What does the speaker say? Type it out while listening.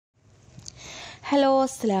Hello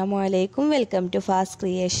അസ്സലാമു അലൈക്കും welcome to fast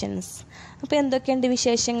creations. അപ്പോൾ എന്തൊക്കെയുണ്ട്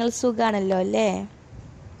വിശേഷങ്ങൾ? സുഖാണല്ലോ അല്ലേ?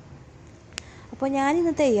 അപ്പോൾ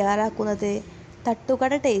ഞാനിന്ന് തയ്യാറാക്കുന്നത്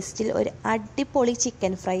തട്ടുകട ടേസ്റ്റിൽ ഒരു അടിപൊളി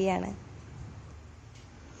ചിക്കൻ ഫ്രൈ ആണ്.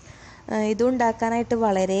 ഇതുണ്ടാക്കാനായിട്ട്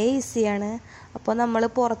വളരെ ഈസിയാണ്. അപ്പോൾ നമ്മൾ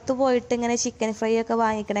പുറത്ത് പോയിട്ട് ഇങ്ങനെ ചിക്കൻ ഫ്രൈ ഒക്കെ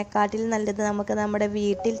വാങ്ങിക്കണേക്കാട്ടിൽ നല്ലത് നമുക്ക് നമ്മുടെ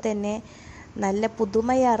വീട്ടിൽ തന്നെ നല്ല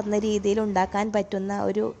പുതുമയാർന്ന രീതിയിൽ ഉണ്ടാക്കാൻ പറ്റുന്ന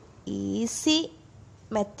ഒരു ഈസി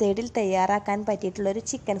മെത്തേഡിൽ തയ്യാറാക്കാൻ പറ്റിയിട്ടുള്ളൊരു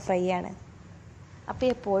ചിക്കൻ ഫ്രൈ ആണ്. അപ്പോൾ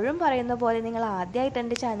എപ്പോഴും പറയുന്ന പോലെ നിങ്ങൾ ആദ്യമായിട്ട്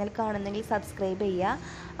എൻ്റെ ചാനൽ കാണുന്നെങ്കിൽ സബ്സ്ക്രൈബ് ചെയ്യുക.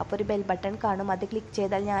 അപ്പോൾ ഒരു ബെൽ ബട്ടൺ കാണും, അത് ക്ലിക്ക്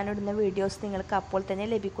ചെയ്താൽ ഞാനിടുന്ന വീഡിയോസ് നിങ്ങൾക്ക് അപ്പോൾ തന്നെ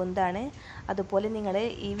ലഭിക്കുന്നതാണ്. അതുപോലെ നിങ്ങൾ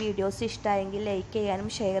ഈ വീഡിയോസ് ഇഷ്ടമായെങ്കിൽ ലൈക്ക് ചെയ്യാനും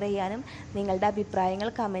ഷെയർ ചെയ്യാനും നിങ്ങളുടെ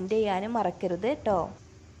അഭിപ്രായങ്ങൾ കമൻറ്റ് ചെയ്യാനും മറക്കരുത് കേട്ടോ.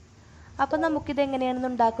 അപ്പോൾ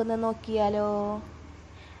നമുക്കിതെങ്ങനെയാണെന്ന് ഉണ്ടാക്കുന്നത് നോക്കിയാലോ.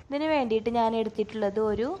 ഇതിന് വേണ്ടിയിട്ട് ഞാൻ എടുത്തിട്ടുള്ളത്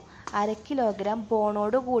ഒരു 1/2 കിലോഗ്രാം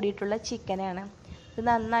ബോണോട് കൂടിയിട്ടുള്ള ചിക്കനാണ്. ഇത്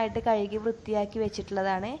നന്നായിട്ട് കഴുകി വൃത്തിയാക്കി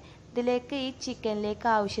വെച്ചിട്ടുള്ളതാണ്. ഇതിലേക്ക് ഈ ചിക്കനിലേക്ക്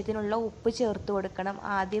ആവശ്യത്തിനുള്ള ഉപ്പ് ചേർത്ത് കൊടുക്കണം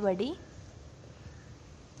ആദ്യപടി.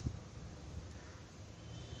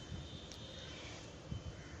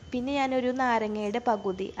 പിന്നെ ഞാനൊരു നാരങ്ങയുടെ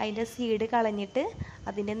പകുതി അതിൻ്റെ സീഡ് കളഞ്ഞിട്ട്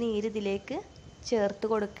അതിൻ്റെ നീര് ഇതിലേക്ക് ചേർത്ത്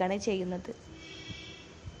കൊടുക്കുകയാണ് ചെയ്യുന്നത്.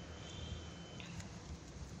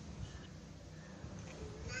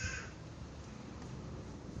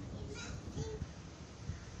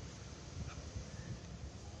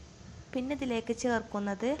 പിന്നെ ഇതിലേക്ക്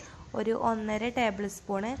ചേർക്കുന്നത് ഒരു 1.5 ടേബിൾ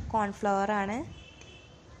സ്പൂണ് കോൺഫ്ലവർ ആണ്.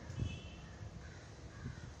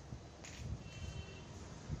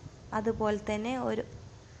 അതുപോലെ തന്നെ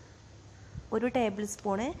ഒരു ടേബിൾ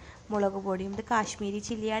സ്പൂണ് മുളക് പൊടിയും. ഇത് കാശ്മീരി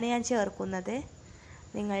ചില്ലിയാണ് ഞാൻ ചേർക്കുന്നത്.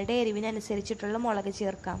 നിങ്ങളുടെ എരിവിനനുസരിച്ചിട്ടുള്ള മുളക്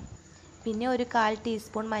ചേർക്കാം. പിന്നെ ഒരു 1/4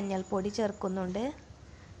 ടീസ്പൂൺ മഞ്ഞൾപ്പൊടി ചേർക്കുന്നുണ്ട്.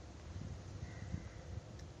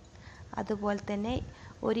 അതുപോലെ തന്നെ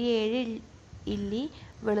ഒരു 7 ഇല്ലി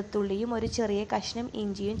വെളുത്തുള്ളിയും ഒരു ചെറിയ കഷ്ണം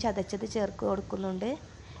ഇഞ്ചിയും ചതച്ചത് ചേർത്ത് കൊടുക്കുന്നുണ്ട്.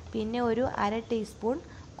 പിന്നെ ഒരു 1/2 ടീസ്പൂൺ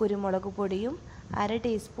കുരുമുളക് പൊടിയും 1/2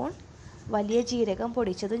 ടീസ്പൂൺ വലിയ ജീരകം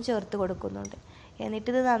പൊടിച്ചതും ചേർത്ത് കൊടുക്കുന്നുണ്ട്.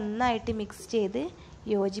 എന്നിട്ടിത് നന്നായിട്ട് മിക്സ് ചെയ്ത്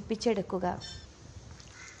യോജിപ്പിച്ചെടുക്കുക.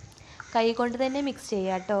 കൈകൊണ്ട് തന്നെ മിക്സ്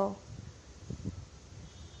ചെയ്യുക കേട്ടോ.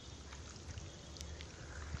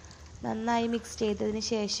 നന്നായി മിക്സ് ചെയ്തതിന്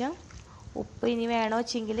ശേഷം ഉപ്പ് ഇനി വേണോ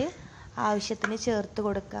വെച്ചെങ്കിൽ ആവശ്യത്തിന് ചേർത്ത്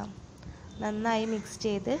കൊടുക്കാം. നന്നായി മിക്സ്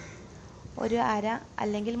ചെയ്ത് ഒരു 1/2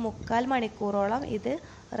 അല്ലെങ്കിൽ 3/4 മണിക്കൂറോളം ഇത്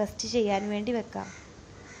റെസ്റ്റ് ചെയ്യാൻ വേണ്ടി വെക്കാം.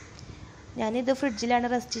 ഞാനിത് ഫ്രിഡ്ജിലാണ്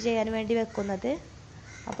റെസ്റ്റ് ചെയ്യാൻ വേണ്ടി വെക്കുന്നത്.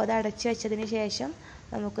 അപ്പോൾ അത് അടച്ചു വെച്ചതിന് ശേഷം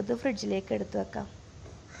നമുക്കിത് ഫ്രിഡ്ജിലേക്ക് എടുത്തു വെക്കാം.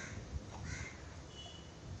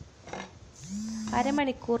 1/2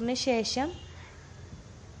 മണിക്കൂറിന് ശേഷം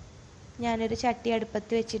ഞാനൊരു ചട്ടി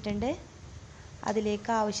അടുപ്പത്ത് വെച്ചിട്ടുണ്ട്.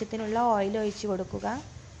 അതിലേക്ക് ആവശ്യത്തിനുള്ള ഓയിൽ ഒഴിച്ച് കൊടുക്കുക.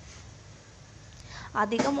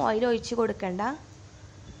 അധികം ഓയിൽ ഒഴിച്ച് കൊടുക്കണ്ട.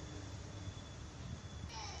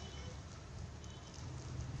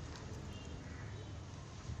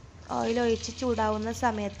 ഓയിൽ ഒഴിച്ച് ചൂടാവുന്ന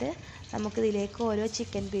സമയത്ത് നമുക്കിതിലേക്ക് ഓരോ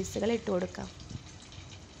ചിക്കൻ പീസുകൾ ഇട്ട് കൊടുക്കാം.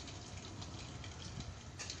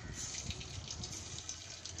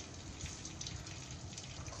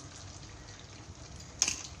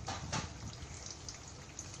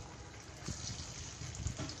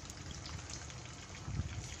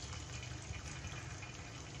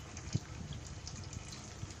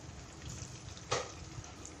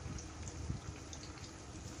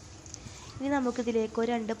 ഇനി നമുക്കിതിലേക്ക്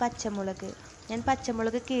ഒരു 2 പച്ചമുളക്, ഞാൻ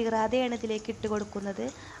പച്ചമുളക് കീറാതെയാണ് ഇതിലേക്ക് ഇട്ട് കൊടുക്കുന്നത്.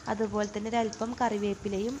 അതുപോലെ തന്നെ ഒരല്പം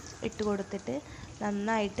കറിവേപ്പിലയും ഇട്ട് കൊടുത്തിട്ട്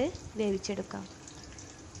നന്നായിട്ട് വേവിച്ചെടുക്കാം.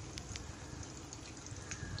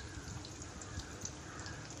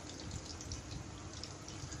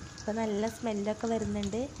 അപ്പോൾ നല്ല സ്മെല്ലൊക്കെ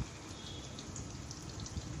വരുന്നുണ്ട്.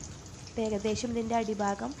 ഏകദേശം ഇതിൻ്റെ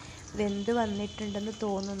അടിഭാഗം വെന്ത് വന്നിട്ടുണ്ടെന്ന്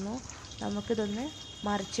തോന്നുന്നു. നമുക്കിതൊന്ന്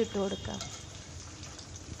മറിച്ചിട്ട് കൊടുക്കാം.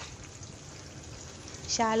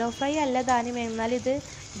 ഷാലോ ഫ്രൈ അല്ല താനും, എന്നാൽ ഇത്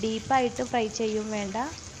ഡീപ്പായിട്ട് ഫ്രൈ ചെയ്യും വേണ്ട.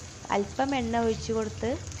 അല്പം എണ്ണ ഒഴിച്ച് കൊടുത്ത്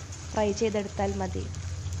ഫ്രൈ ചെയ്തെടുത്താൽ മതി.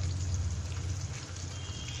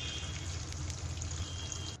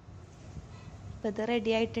 ഇപ്പോൾ ഇത്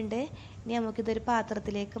റെഡി ആയിട്ടുണ്ട്. ഇനി നമുക്കിതൊരു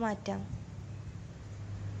പാത്രത്തിലേക്ക് മാറ്റാം.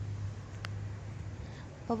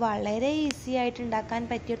 അപ്പോൾ വളരെ ഈസി ആയിട്ട് ഉണ്ടാക്കാൻ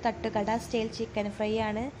പറ്റിയ തട്ടുകട സ്റ്റൈൽ ചിക്കൻ ഫ്രൈ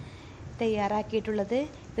ആണ് തയ്യാറാക്കിയിട്ടുള്ളത്.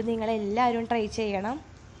 ഇത് നിങ്ങളെല്ലാവരും ട്രൈ ചെയ്യണം.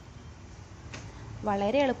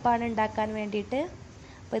 വളരെ എളുപ്പമാണ് ഉണ്ടാക്കാൻ വേണ്ടിയിട്ട്.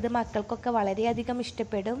 അപ്പോൾ ഇത് മക്കൾക്കൊക്കെ വളരെയധികം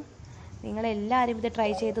ഇഷ്ടപ്പെടും. നിങ്ങളെല്ലാവരും ഇത് ട്രൈ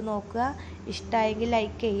ചെയ്ത് നോക്കുക. ഇഷ്ടമായെങ്കിൽ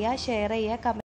ലൈക്ക് ചെയ്യുക, ഷെയർ ചെയ്യുക,